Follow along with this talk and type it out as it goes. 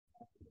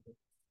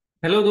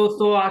Hello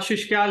दोस्तों,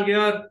 आशीष क्याल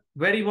here.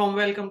 Very warm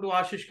welcome to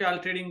Ashish क्याल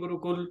trading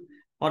Gurukul.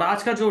 और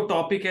आज का जो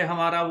टॉपिक है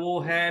हमारा वो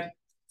है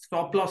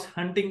स्टॉप लॉस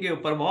हंटिंग के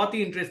ऊपर। बहुत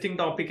ही इंटरेस्टिंग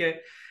टॉपिक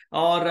है।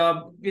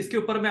 और इसके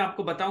ऊपर मैं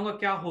आपको बताऊंगा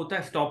क्या होता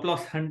है स्टॉप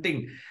लॉस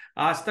हंटिंग।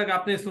 आज तक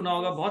आपने सुना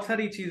होगा, बहुत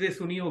सारी चीजें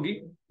सुनी होगी,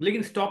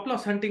 लेकिन स्टॉप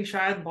लॉस हंटिंग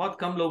शायद बहुत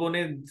कम लोगों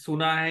ने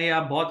सुना है या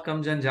बहुत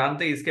कम जन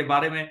जानते हैं इसके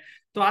बारे में।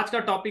 तो आज का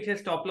टॉपिक है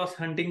स्टॉप लॉस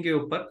हंटिंग के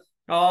ऊपर।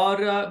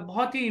 और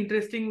बहुत ही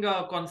इंटरेस्टिंग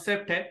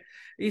कॉन्सेप्ट है।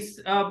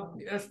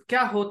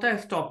 क्या होता है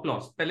स्टॉप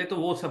लॉस, पहले तो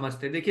वो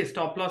समझते हैं। देखिए,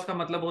 स्टॉप लॉस का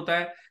मतलब होता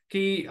है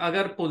कि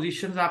अगर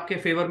पोजीशंस आपके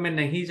फेवर में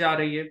नहीं जा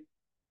रही है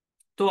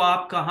तो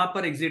आप कहां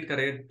पर एग्जिट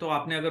करें। तो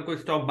आपने अगर कोई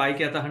स्टॉक बाय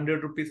किया था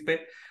 100 रुपीज पे,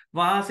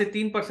 वहां से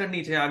 3%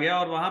 नीचे आ गया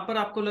और वहां पर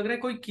आपको लग रहा है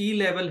कोई की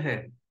लेवल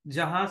है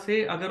जहां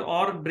से अगर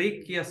और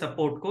ब्रेक किया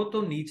सपोर्ट को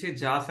तो नीचे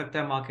जा सकता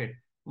है मार्केट,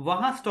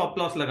 वहां स्टॉप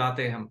लॉस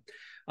लगाते हैं हम।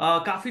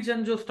 काफी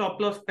जन जो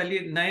स्टॉप लॉस पहले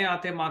नए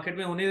आते हैं मार्केट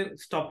में, उन्हें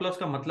स्टॉप लॉस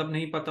का मतलब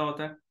नहीं पता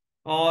होता है।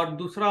 और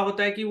दूसरा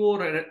होता है कि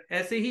वो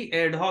ऐसे ही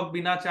एडहॉक,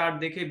 बिना चार्ट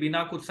देखे,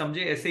 बिना कुछ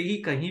समझे, ऐसे ही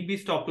कहीं भी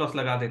स्टॉप लॉस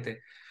लगा देते।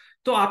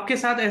 तो आपके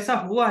साथ ऐसा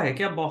हुआ है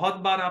क्या? बहुत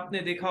बार आपने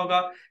देखा होगा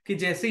कि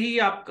जैसे ही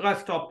आपका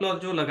स्टॉप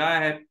लॉस जो लगाया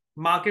है,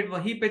 मार्केट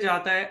वहीं पे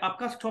जाता है,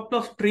 आपका स्टॉप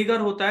लॉस ट्रिगर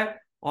होता है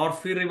और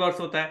फिर रिवर्स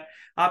होता है।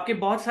 आपके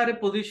बहुत सारे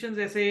पोजीशंस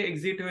ऐसे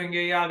एग्जिट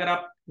होंगे। या अगर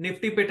आप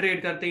निफ्टी पे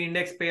ट्रेड करते हैं,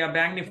 इंडेक्स पे या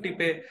बैंक निफ्टी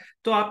पे,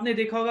 तो आपने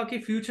देखा होगा कि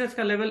फ्यूचर्स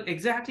का लेवल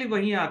एग्जैक्टली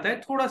वहीं आता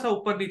है, थोड़ा सा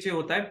ऊपर नीचे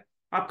होता है,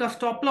 आपका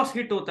स्टॉप लॉस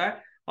हिट होता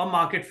है और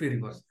मार्केट फिर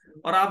रिवर्स।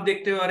 और आप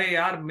देखते हो, अरे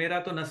यार मेरा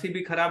तो नसीब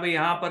ही खराब है,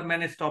 यहां पर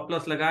मैंने स्टॉप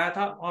लॉस लगाया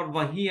था और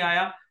वहीं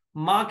आया,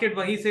 मार्केट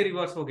वहीं से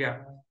रिवर्स हो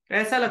गया।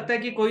 ऐसा लगता है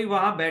कि कोई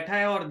वहां बैठा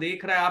है और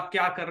देख रहा है आप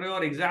क्या कर रहे हो,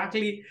 और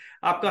एग्जैक्टली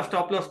आपका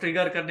स्टॉप लॉस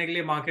ट्रिगर करने के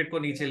लिए मार्केट को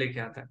नीचे लेके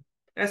आता है।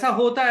 ऐसा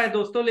होता है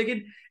दोस्तों,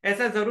 लेकिन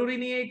ऐसा जरूरी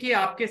नहीं है कि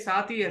आपके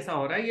साथ ही ऐसा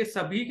हो रहा है। ये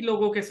सभी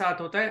लोगों के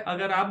साथ होता है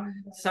अगर आप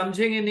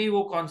समझेंगे नहीं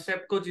वो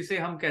कॉन्सेप्ट को जिसे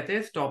हम कहते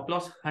हैं स्टॉप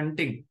लॉस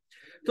हंटिंग।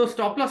 तो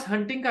स्टॉप लॉस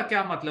हंटिंग का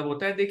क्या मतलब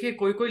होता है? देखिए,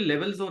 कोई कोई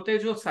लेवल्स होते हैं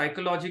जो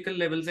साइकोलॉजिकल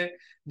लेवल्स है।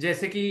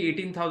 जैसे कि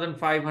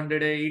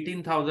 18,500 है,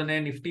 18,000 है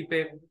निफ्टी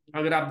पे।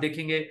 अगर आप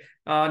देखेंगे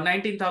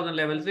 19,000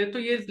 लेवल्स है, तो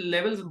ये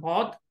लेवल्स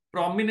बहुत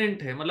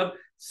प्रोमिनेंट है, मतलब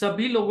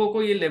सभी लोगों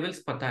को ये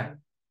लेवल्स पता है।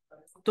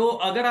 तो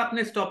अगर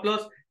आपने स्टॉप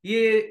लॉस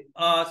ये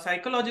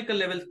साइकोलॉजिकल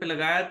लेवल्स पे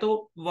लगाया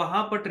तो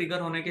वहां पर ट्रिगर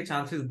होने के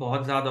चांसेस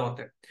बहुत ज्यादा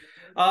होते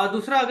हैं।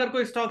 दूसरा, अगर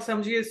कोई स्टॉक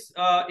समझिए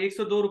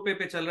 102 रुपए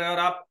पे चल रहा है और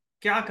आप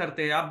क्या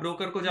करते हैं, आप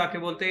ब्रोकर को जाके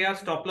बोलते हैं यार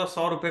स्टॉप लॉस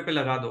 100 रुपए पे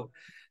लगा दो,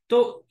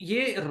 तो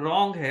ये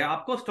रॉन्ग है।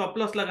 आपको स्टॉप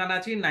लॉस लगाना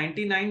चाहिए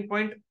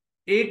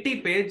 99.80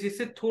 पे,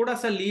 जिससे थोड़ा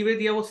सा लीवे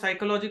दिया वो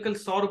साइकोलॉजिकल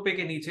 100 रुपए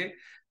के नीचे,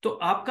 तो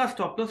आपका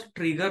स्टॉप लॉस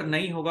ट्रिगर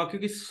नहीं होगा।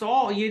 क्योंकि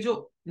 100 ये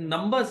जो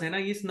नंबर्स है ना,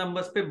 इस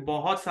नंबर्स पे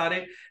बहुत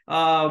सारे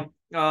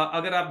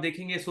अगर आप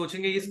देखेंगे,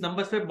 सोचेंगे, इस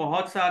नंबर्स पे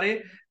बहुत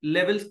सारे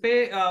लेवल्स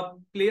पे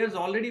प्लेयर्स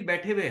ऑलरेडी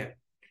बैठे हुए हैं।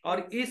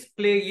 और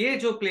ये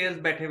जो प्लेयर्स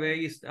बैठे हुए हैं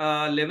इस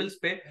लेवल्स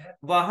पे,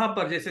 वहां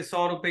पर जैसे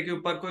 100 रुपए के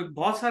ऊपर कोई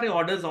बहुत सारे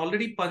ऑर्डर्स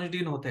ऑलरेडी पंच्ड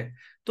इन होते हैं,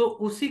 तो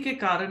उसी के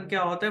कारण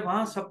क्या होता है,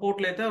 वहां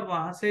सपोर्ट लेता है और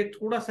वहां से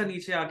थोड़ा सा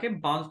नीचे आके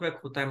बाउंस बैक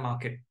होता है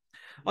मार्केट।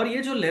 और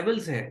ये जो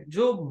लेवल्स है,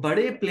 जो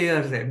बड़े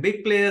प्लेयर्स है,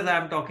 big players I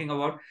am talking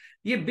about,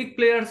 ये बिग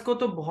प्लेयर्स को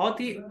तो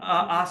बहुत ही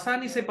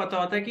आसानी से पता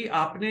होता है कि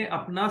आपने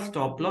अपना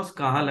स्टॉप लॉस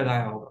कहाँ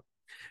लगाया होगा।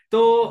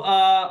 तो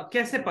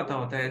कैसे पता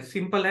होता है?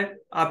 सिंपल है,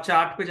 आप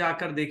चार्ट पे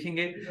जाकर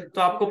देखेंगे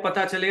तो आपको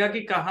पता चलेगा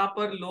कि कहाँ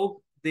पर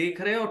लोग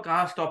देख रहे हैं और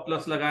कहाँ स्टॉप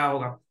लॉस लगाया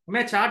होगा।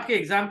 मैं चार्ट के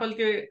एग्जांपल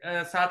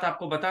के साथ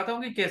आपको बताता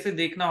हूँ कि कैसे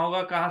देखना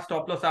होगा, कहाँ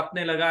स्टॉप लॉस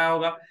आपने लगाया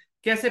होगा,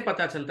 कैसे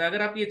पता चलता है।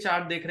 अगर आप ये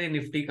चार्ट देख रहे हैं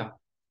निफ्टी का,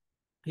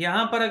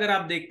 यहां पर अगर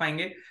आप देख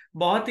पाएंगे,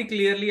 बहुत ही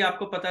क्लियरली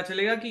आपको पता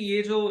चलेगा कि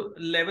ये जो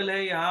लेवल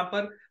है यहाँ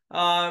पर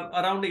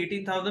अराउंड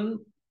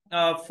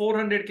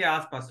 18,400 के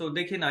आसपास। तो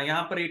देखिए ना,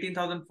 यहाँ पर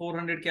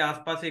 18,400 के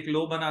आसपास एक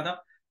लो बना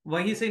था,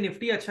 वहीं से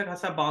निफ्टी अच्छा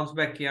खासा बाउंस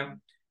बैक किया।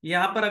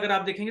 यहाँ पर अगर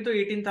आप देखेंगे तो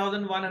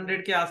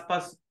 18,100 के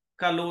आसपास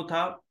का लो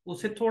था,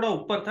 उससे थोड़ा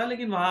ऊपर था,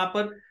 लेकिन वहां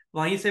पर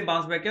वहीं से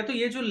बाउंस बैक किया। तो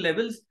ये जो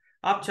लेवल्स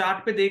आप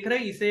चार्ट पे देख रहे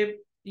हैं,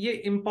 इसे ये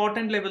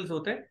इंपॉर्टेंट लेवल्स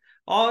होते हैं।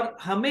 और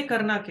हमें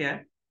करना क्या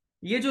है,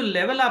 ये जो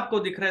लेवल आपको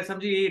दिख रहा है,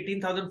 समझिए ये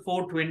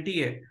 18,420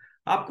 है,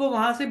 आपको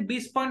वहां से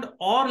 20 पॉइंट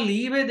और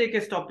लीवे देके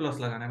स्टॉप लॉस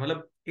लगाना है।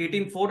 मतलब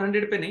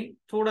 18,400 पे नहीं,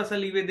 थोड़ा सा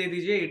लीवे दे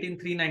दीजिए,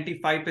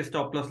 18,395 पे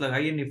स्टॉप लॉस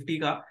लगाइए निफ्टी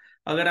का।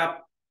 अगर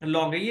आप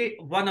लॉन्ग है, ये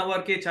 1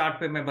 आवर के चार्ट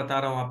पे मैं बता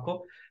रहा हूं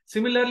आपको।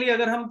 सिमिलरली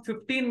अगर हम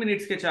 15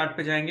 मिनट्स के चार्ट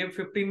पे जाएंगे,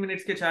 15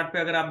 मिनट्स के चार्ट पे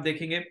अगर आप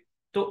देखेंगे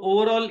तो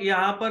ओवरऑल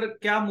यहाँ पर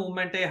क्या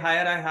मूवमेंट है,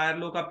 हायर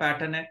लो का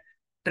पैटर्न है,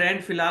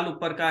 ट्रेंड फिलहाल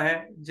ऊपर का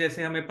है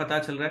जैसे हमें पता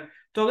चल रहा है।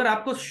 तो अगर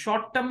आपको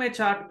शॉर्ट टर्म में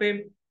चार्ट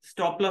पे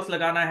स्टॉप लॉस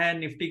लगाना है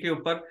निफ्टी के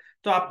ऊपर,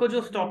 तो आपको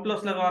जो स्टॉप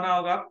लॉस लगाना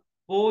होगा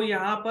वो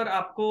यहाँ पर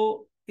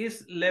आपको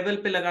इस लेवल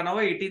पे लगाना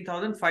होगा,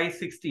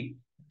 18,560।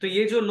 तो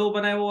ये जो लो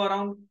बना है वो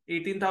अराउंड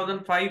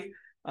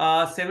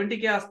 18,570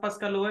 के आसपास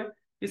का लो है।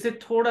 इसे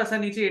थोड़ा सा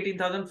नीचे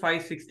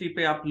 18,560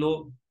 पे आप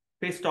लो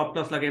पे स्टॉप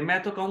लॉस लगे।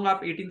 मैं तो कहूंगा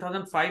आप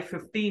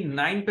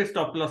 18,559 पे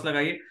स्टॉप लॉस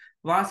लगाइए,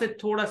 वहां से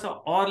थोड़ा सा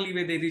और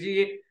लीवे दे दीजिए।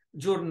 ये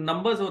जो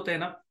नंबर्स होते हैं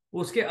ना,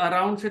 उसके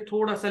अराउंड से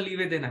थोड़ा सा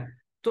लीवे देना है।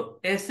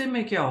 तो ऐसे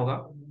में क्या होगा,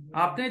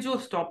 आपने जो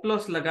स्टॉप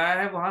लॉस लगाया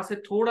है वहां से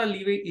थोड़ा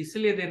लीवे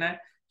इसलिए देना है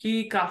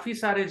कि काफी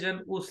सारे जन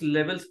उस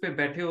लेवल्स पे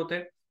बैठे होते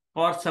हैं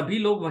और सभी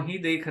लोग वहीं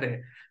देख रहे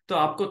हैं। तो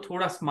आपको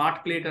थोड़ा स्मार्ट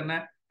प्ले करना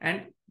है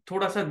एंड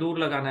थोड़ा सा दूर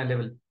लगाना है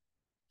लेवल।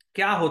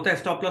 क्या होता है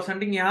स्टॉप लॉस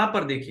हंटिंग, यहां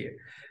पर देखिए,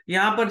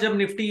 यहां पर जब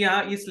निफ्टी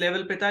यहाँ इस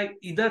लेवल पे था,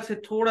 इधर से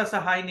थोड़ा सा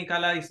हाई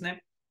निकाला इसने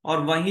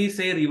और वहीं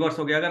से रिवर्स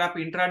हो गया। अगर आप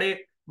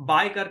इंट्राडे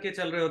बाय करके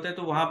चल रहे होते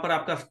तो वहां पर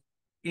आपका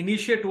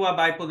इनिशिएट हुआ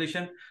बाय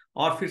पोजीशन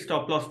और फिर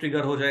स्टॉप लॉस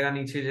ट्रिगर हो जाएगा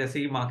नीचे जैसे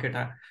ही मार्केट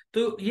आया।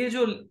 तो ये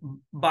जो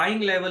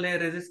बाइंग लेवल है,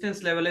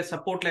 रेजिस्टेंस लेवल है,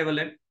 सपोर्ट लेवल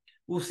है,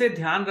 उसे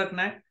ध्यान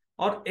रखना है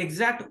और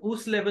एग्जैक्ट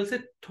उस लेवल से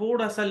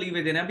थोड़ा सा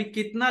लीवे देना है। अभी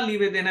कितना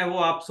लीवे देना है वो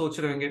आप सोच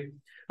रहे होंगे।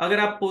 अगर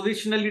आप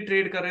पोजिशनली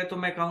ट्रेड कर रहे हैं तो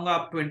मैं कहूंगा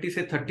आप 20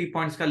 से 30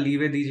 पॉइंट्स का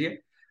लीवे दीजिए।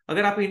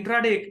 अगर आप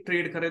इंट्राडे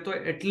ट्रेड करें तो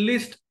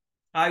एटलीस्ट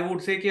आई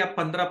वुड से कि आप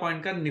 15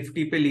 पॉइंट का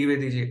निफ्टी पे लीवे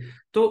दीजिए।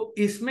 तो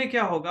इसमें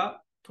क्या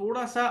होगा,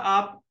 थोड़ा सा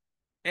आप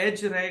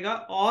एज रहेगा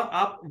और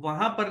आप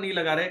वहां पर नहीं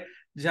लगा रहे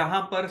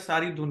जहां पर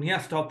सारी दुनिया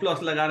स्टॉप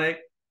लॉस लगा रहे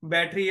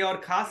बैठ रही है। और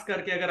खास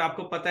करके अगर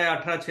आपको पता है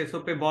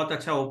 18,600 पे बहुत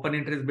अच्छा ओपन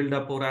इंटरेस्ट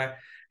बिल्डअप हो रहा है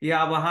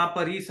या वहां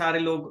पर ही सारे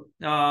लोग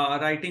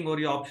राइटिंग हो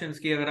रही है ऑप्शंस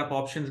की, अगर आप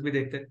ऑप्शंस भी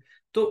देखते हैं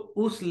तो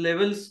उस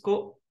लेवल्स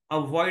को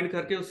अवॉइड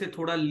करके उसे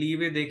थोड़ा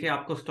लीवे देके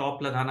आपको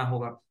स्टॉप लगाना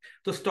होगा।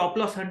 तो स्टॉप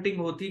लॉस हंटिंग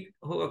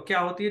क्या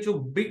होती है, जो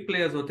बिग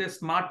प्लेयर्स होते हैं,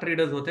 स्मार्ट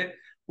ट्रेडर्स होते हैं,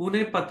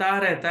 उन्हें पता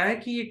रहता है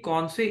कि ये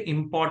कौन से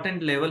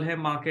इंपॉर्टेंट लेवल है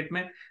मार्केट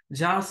में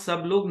जहां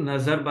सब लोग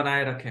नजर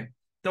बनाए रखें।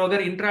 तो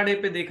अगर इंट्राडे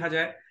पे देखा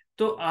जाए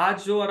तो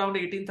आज जो अराउंड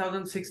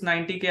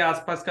 18,690 के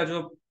आसपास का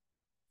जो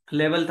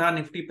लेवल था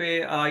निफ्टी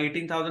पे,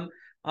 18,000,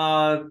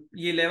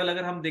 ये लेवल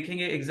अगर हम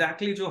देखेंगे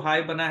एग्जैक्टली जो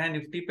हाई बना है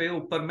निफ्टी पे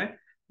ऊपर में,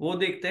 वो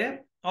देखते हैं।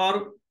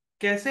 और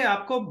कैसे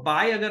आपको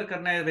बाय अगर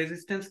करना है,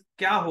 रेजिस्टेंस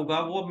क्या होगा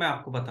वो मैं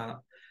आपको बता रहा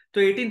हूं।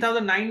 तो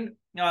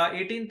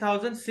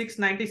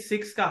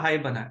 18,696 का हाई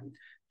बना है।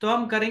 तो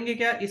हम करेंगे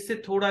क्या, इससे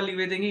थोड़ा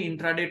लीवे देंगे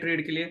इंट्राडे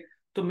ट्रेड के लिए।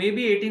 तो मे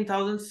बी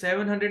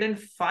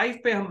 18,705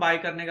 पे हम बाय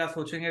करने का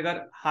सोचेंगे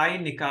अगर हाई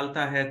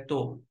निकालता है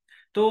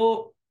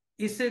तो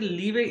इसे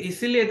लीवे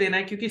इसीलिए देना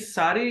है क्योंकि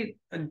सारी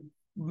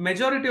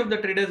मेजोरिटी ऑफ द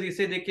ट्रेडर्स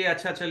इसे देख के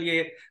अच्छा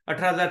चलिए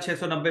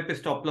 18,690 पे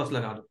स्टॉप लॉस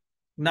लगा दो।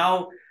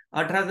 नाउ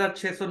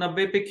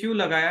 18,690 पे क्यों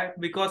लगाया,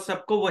 बिकॉज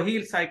सबको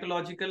वही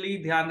साइकोलॉजिकली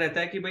ध्यान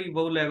रहता है कि भाई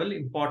वो लेवल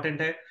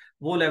इंपॉर्टेंट है,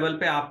 वो लेवल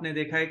पे आपने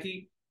देखा है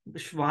कि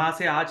वहां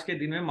से आज के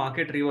दिन में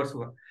मार्केट रिवर्स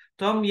हुआ।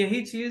 तो हम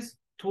यही चीज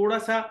थोड़ा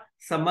सा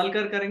संभल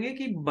कर करेंगे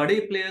कि बड़े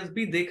प्लेयर्स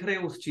भी देख रहे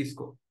हैं उस चीज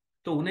को,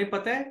 तो उन्हें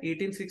पता है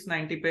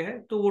 18,690 पे है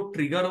तो वो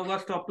ट्रिगर होगा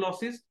स्टॉप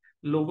लॉसेस,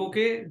 लोगों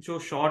के जो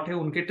शॉर्ट है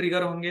उनके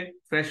ट्रिगर होंगे,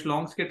 फ्रेश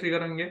लॉन्ग्स के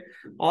ट्रिगर होंगे,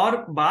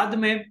 और बाद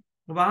में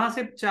वहां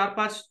से 4,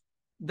 5,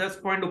 10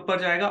 पॉइंट ऊपर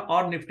जाएगा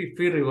और निफ्टी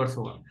फिर रिवर्स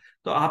होगा।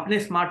 तो आपने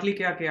स्मार्टली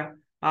क्या किया,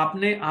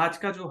 आपने आज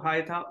का जो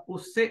हाई था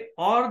उससे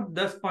और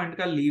 10 पॉइंट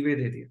का लीवे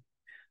दे दिया।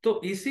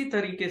 तो इसी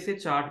तरीके से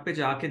चार्ट पे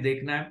जाके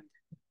देखना है,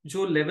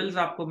 जो लेवल्स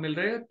आपको मिल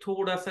रहे हैं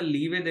थोड़ा सा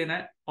लीवे देना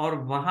है और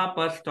वहां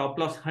पर स्टॉप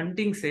लॉस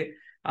हंटिंग से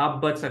आप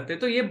बच सकते हैं।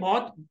 तो ये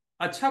बहुत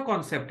अच्छा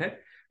कॉन्सेप्ट है,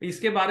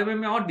 इसके बारे में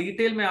मैं और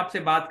डिटेल में आपसे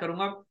बात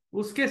करूंगा।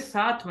 उसके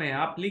साथ में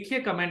आप लिखिए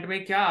कमेंट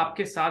में क्या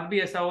आपके साथ भी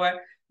ऐसा हुआ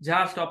है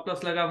जहां स्टॉप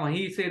लॉस लगा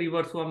वहीं से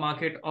रिवर्स हुआ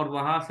मार्केट और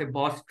वहां से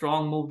बहुत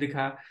स्ट्रांग मूव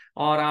दिखा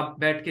और आप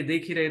बैठ के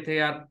देख ही रहे थे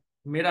यार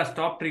मेरा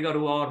स्टॉप ट्रिगर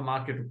हुआ और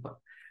मार्केट ऊपर,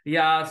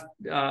 या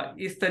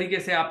इस तरीके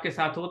से आपके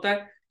साथ होता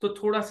है। तो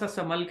थोड़ा सा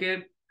संभल के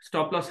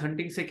स्टॉप लॉस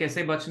हंटिंग से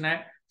कैसे बचना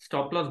है,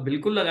 स्टॉप लॉस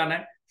बिल्कुल लगाना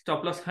है,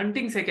 स्टॉप लॉस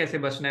हंटिंग से कैसे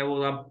बचना है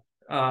वो आप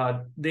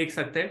देख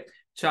सकते हैं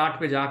चार्ट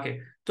पे जाके।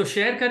 तो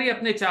शेयर करिए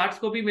अपने चार्ट्स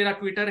को भी, मेरा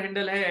ट्विटर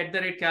हैंडल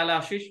है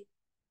 @कैलाशीष,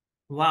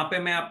 वहां पे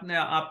मैं अपने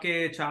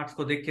आपके चार्ट्स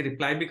को देख के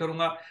रिप्लाई भी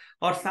करूंगा।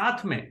 और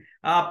साथ में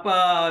आप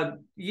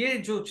ये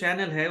जो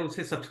चैनल है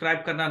उसे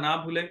सब्सक्राइब करना ना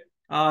भूले,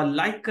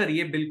 लाइक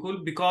करिए बिल्कुल,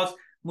 बिकॉज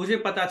मुझे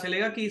पता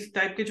चलेगा कि इस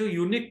टाइप के जो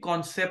यूनिक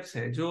कॉन्सेप्ट्स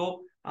है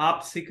जो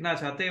आप सीखना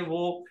चाहते हैं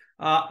वो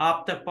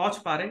आप तक पहुंच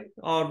पा रहे,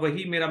 और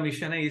वही मेरा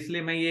मिशन है।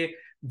 इसलिए मैं ये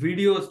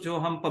वीडियोस जो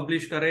हम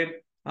पब्लिश करें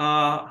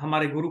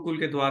हमारे गुरुकुल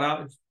के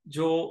द्वारा,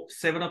 जो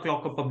 7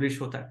 o'clock को पब्लिश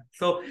होता है।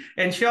 सो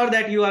ensure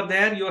that you are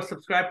there, you are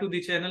subscribed to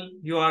the channel,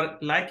 you are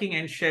liking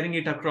and sharing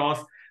it across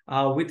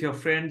with your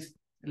friends.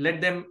 Let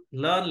them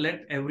learn,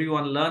 let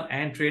everyone learn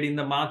and trade in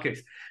the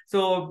markets.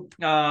 So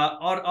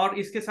और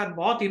इसके साथ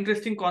बहुत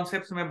interesting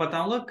concepts मैं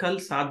बताऊंगा कल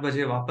 7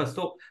 बजे वापस,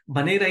 तो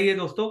बने रहिए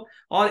दोस्तों।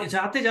 और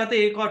जाते जाते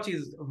एक और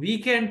चीज,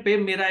 वीकेंड पे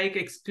मेरा एक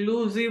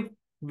एक्सक्लूसिव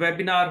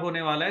वेबिनार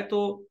होने वाला है,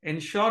 तो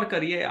इंश्योर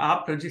करिए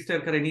आप रजिस्टर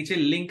करें, नीचे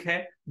लिंक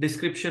है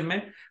डिस्क्रिप्शन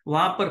में,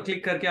 वहां पर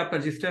क्लिक करके आप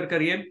रजिस्टर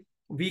करिए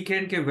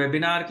वीकेंड के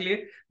वेबिनार के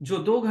लिए, जो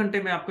 2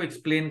 घंटे में आपको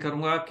एक्सप्लेन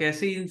करूंगा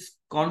कैसे इन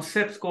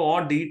कॉन्सेप्ट्स को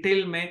और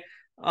डिटेल में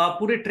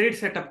पूरे ट्रेड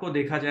सेटअप को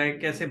देखा जाए,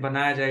 कैसे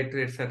बनाया जाए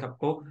ट्रेड सेटअप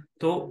को।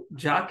 तो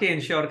जाके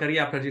इंश्योर करिए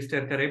आप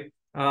रजिस्टर करें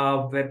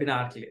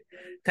वेबिनार के लिए।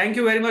 Thank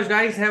you very much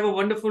guys, have a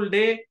wonderful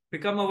day,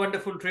 become a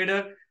wonderful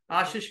trader.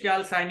 Ashish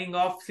Kyal signing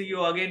off. See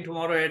you again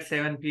tomorrow at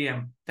 7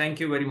 p.m. Thank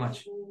you very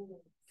much.